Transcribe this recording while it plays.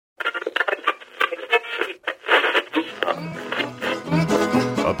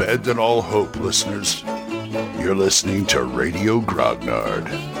Abandon all hope, listeners. You're listening to Radio Grognard,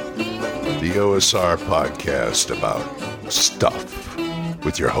 the OSR podcast about stuff,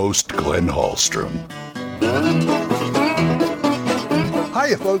 with your host, Glenn Hallstrom.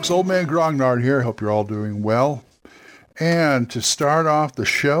 Hiya, folks. Old Man Grognard here. Hope you're all doing well. And to start off the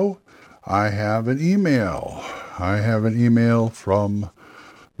show, I have an email. I have an email from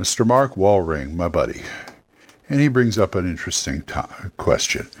Mr. Mark Walring, my buddy. And he brings up an interesting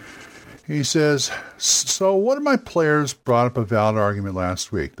question. He says, so one of my players brought up a valid argument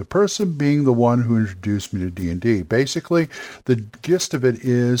last week, the person being the one who introduced me to D&D. Basically, the gist of it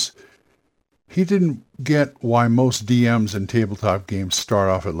is he didn't get why most DMs in tabletop games start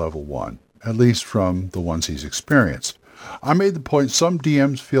off at level 1, at least from the ones he's experienced. I made the point some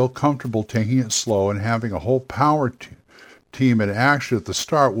DMs feel comfortable taking it slow and having a whole power team in action at the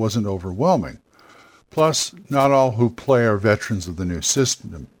start wasn't overwhelming. Plus, not all who play are veterans of the new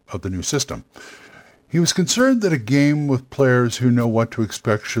system. He was concerned that a game with players who know what to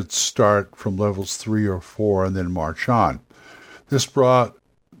expect should start from levels 3 or 4 and then march on. This brought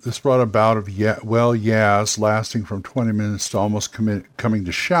a bout of yas lasting from 20 minutes to almost coming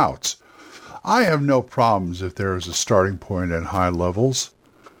to shouts. I have no problems if there is a starting point at high levels,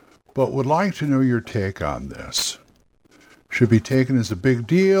 but would like to know your take on this. Should be taken as a big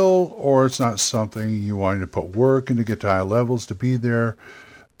deal, or it's not something you want to put work in to get to high levels to be there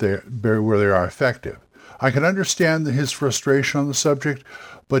where they are effective. I can understand his frustration on the subject,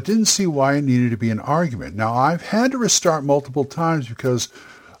 but didn't see why it needed to be an argument. Now, I've had to restart multiple times because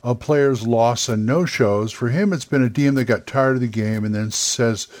of players' loss and no-shows. For him, it's been a DM that got tired of the game and then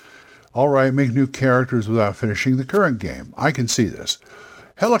says, all right, make new characters without finishing the current game. I can see this.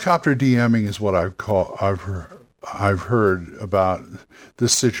 Helicopter DMing is what I've heard about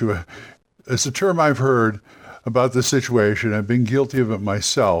this situation. It's a term I've heard about this situation. I've been guilty of it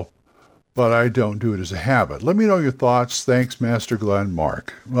myself, but I don't do it as a habit. Let me know your thoughts. Thanks, Master Glenn,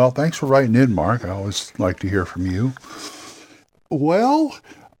 Mark. Well, thanks for writing in, Mark. I always like to hear from you. Well,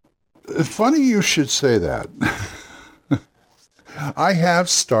 funny you should say that. I have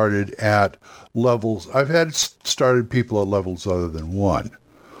started at levels. I've had started people at levels other than 1.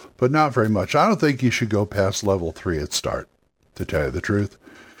 But not very much. I don't think you should go past level 3 at start, to tell you the truth,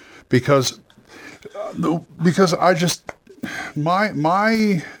 because I just my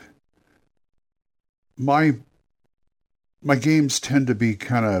games tend to be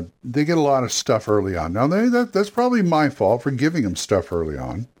they get a lot of stuff early on. Now that's probably my fault for giving them stuff early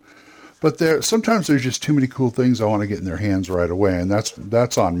on, but sometimes there's just too many cool things I want to get in their hands right away, and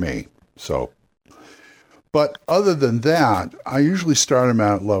that's on me. So. But other than that, I usually start them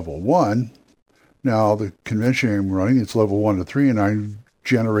at level 1. Now, the convention I'm running, it's level 1 to 3, and I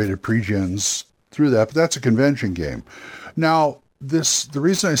generated pre-gens through that, but that's a convention game. Now, the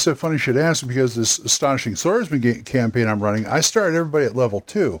reason I said funny should ask is because this Astonishing Swordsman campaign I'm running, I started everybody at level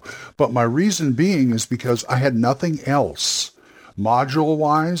 2. But my reason being is because I had nothing else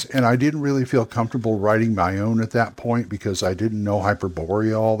module-wise, and I didn't really feel comfortable writing my own at that point because I didn't know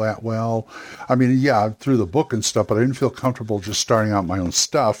Hyperborea all that well. I mean, yeah, through the book and stuff, but I didn't feel comfortable just starting out my own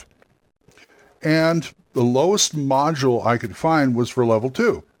stuff. And the lowest module I could find was for level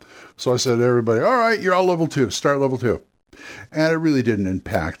 2. So I said to everybody, all right, you're all level 2, start level 2. And it really didn't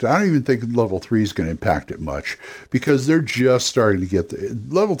impact. I don't even think level 3 is going to impact it much because they're just starting to get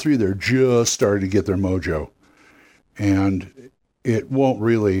level 3, they're just starting to get their mojo. And it won't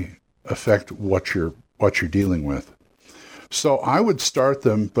really affect what you're dealing with. So I would start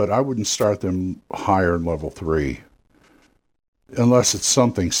them, but I wouldn't start them higher in level 3. Unless it's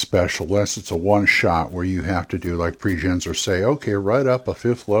something special, unless it's a one-shot where you have to do like pre-gens or say, okay, write up a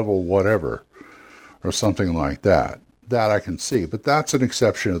 5th level whatever, or something like that. That I can see, but that's an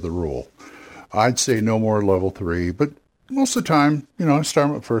exception to the rule. I'd say no more level 3, but most of the time, I start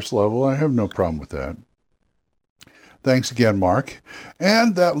them at first level. I have no problem with that. Thanks again, Mark.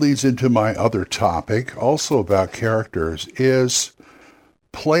 And that leads into my other topic, also about characters, is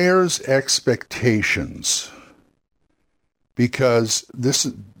players' expectations. Because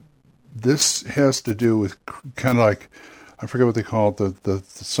this has to do with kind of like, I forget what they call it, the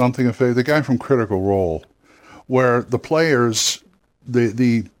something effect, the guy from Critical Role, where the players,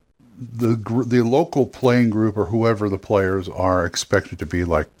 the local playing group or whoever the players are expected to be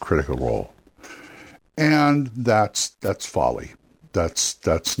like Critical Role. And that's folly.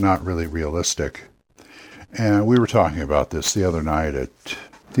 That's not really realistic. And we were talking about this the other night at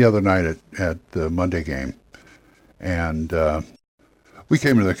the Monday game, and we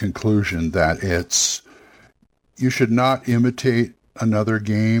came to the conclusion that you should not imitate another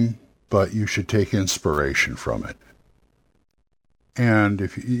game, but you should take inspiration from it. And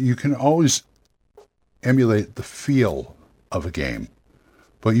if you can always emulate the feel of a game,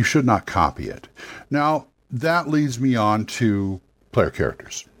 but you should not copy it. Now, that leads me on to player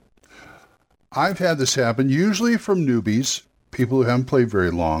characters. I've had this happen, usually from newbies, people who haven't played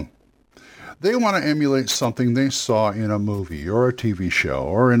very long. They want to emulate something they saw in a movie or a TV show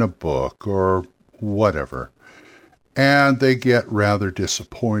or in a book or whatever. And they get rather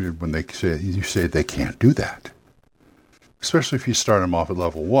disappointed when you say they can't do that. Especially if you start them off at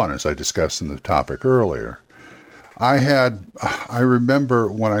level 1, as I discussed in the topic earlier. I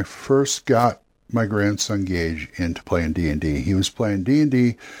remember when I first got my grandson Gage into playing D&D. He was playing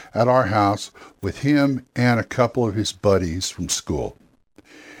D&D at our house with him and a couple of his buddies from school.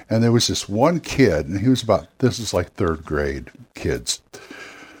 And there was this one kid, and this is like third grade kids.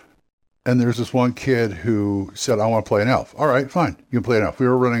 And there's this one kid who said, I want to play an elf. All right, fine. You can play an elf.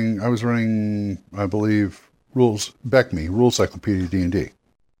 I was running, I believe, BECMI, Rules Encyclopedia D&D.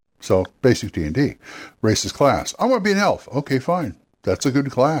 So, basic D&D. Racist class. I want to be an elf. Okay, fine. That's a good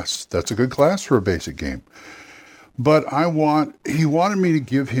class. That's a good class for a basic game. But he wanted me to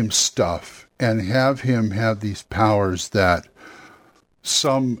give him stuff and have him have these powers that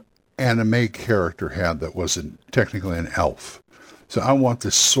some anime character had that wasn't technically an elf. So I want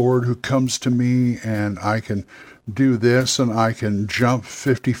this sword who comes to me and I can do this and I can jump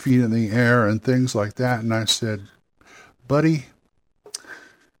 50 feet in the air and things like that. And I said, buddy,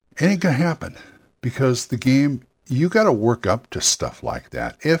 it ain't going to happen because the game, you got to work up to stuff like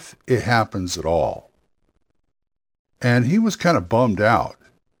that if it happens at all. And he was kind of bummed out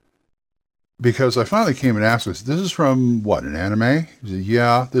because I finally came and asked him, this is from what, an anime? He said,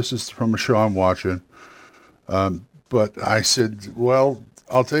 yeah, this is from a show I'm watching. But I said, well,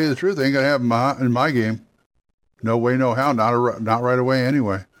 I'll tell you the truth. It ain't going to happen in my game. No way, no how. Not right away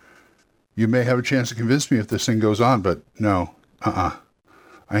anyway. You may have a chance to convince me if this thing goes on, but no. I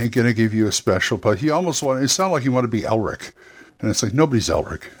ain't going to give you a special. But he almost wanted, it sounded like he wanted to be Elric. And it's like, nobody's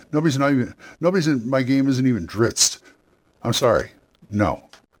Elric. Nobody's in my game isn't even Drizzt. I'm sorry. No.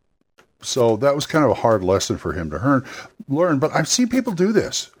 So that was kind of a hard lesson for him to learn. But I've seen people do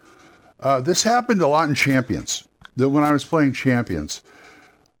this. This happened a lot in Champions. That when I was playing Champions,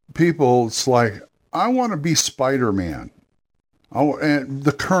 it's like, I want to be Spider-Man. And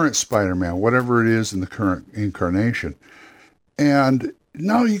the current Spider-Man, whatever it is in the current incarnation. And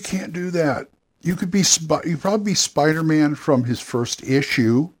no, you can't do that. You could probably be Spider-Man from his first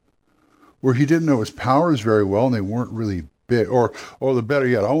issue, where he didn't know his powers very well, and they weren't really big. Or the better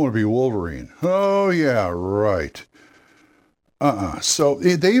yet, I want to be Wolverine. Oh yeah, right. So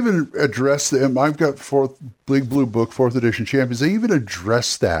they even address them. I've got Big Blue Book, 4th edition Champions. They even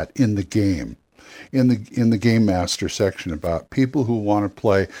address that in the game, in the Game Master section about people who want to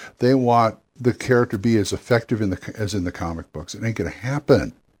play. They want the character to be as effective as in the comic books. It ain't going to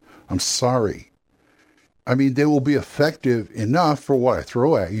happen. I'm sorry. I mean, they will be effective enough for what I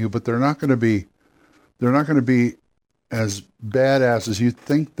throw at you, but they're not going to be as badass as you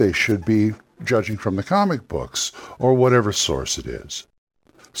think they should be, judging from the comic books or whatever source it is.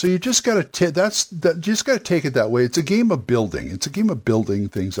 So you just got to just got to take it that way. It's a game of building. It's a game of building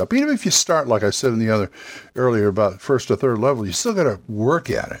things up. Even if you start, like I said in the earlier about first or third level, you still got to work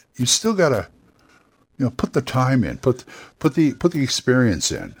at it. You still got to, put the time in, put the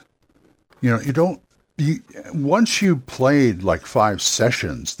experience in. Once you played like 5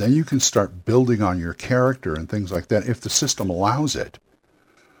 sessions, then you can start building on your character and things like that if the system allows it.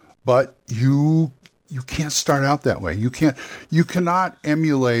 But you can't start out that way. You cannot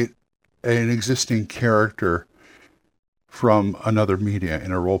emulate an existing character from another media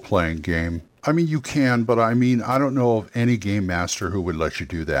in a role-playing game. I mean, you can, but I don't know of any game master who would let you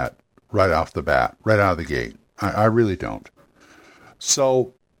do that right off the bat, right out of the gate. I really don't.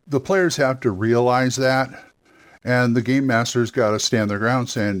 So the players have to realize that, and the game master's got to stand their ground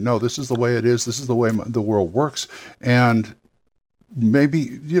saying, no, this is the way it is. This is the way the world works. And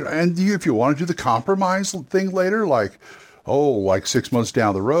maybe, if you want to do the compromise thing later, like 6 months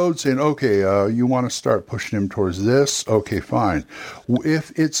down the road, saying, okay, you want to start pushing him towards this? Okay, fine.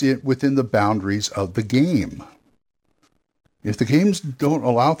 If it's within the boundaries of the game. If the games don't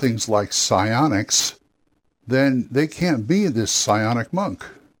allow things like psionics, then they can't be this psionic monk.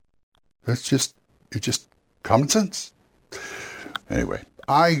 It's just common sense. Anyway,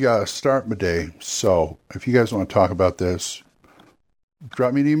 I got to start my day. So if you guys want to talk about this,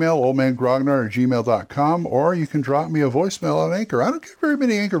 drop me an email, oldmangrognar@gmail.com, or you can drop me a voicemail on Anchor. I don't get very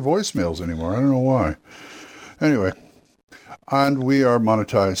many Anchor voicemails anymore. I don't know why. Anyway, and we are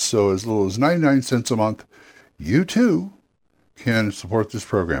monetized, so as little as 99 cents a month, you too can support this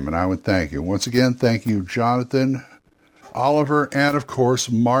program, and I would thank you. Once again, thank you, Jonathan, Oliver, and of course,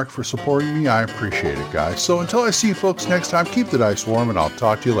 Mark for supporting me. I appreciate it, guys. So until I see you folks next time, keep the dice warm, and I'll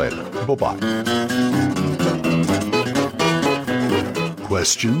talk to you later. Bye-bye.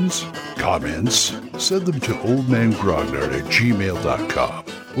 Questions? Comments? Send them to oldmangrognard@gmail.com.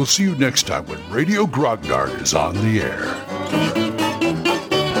 We'll see you next time when Radio Grognard is on the air.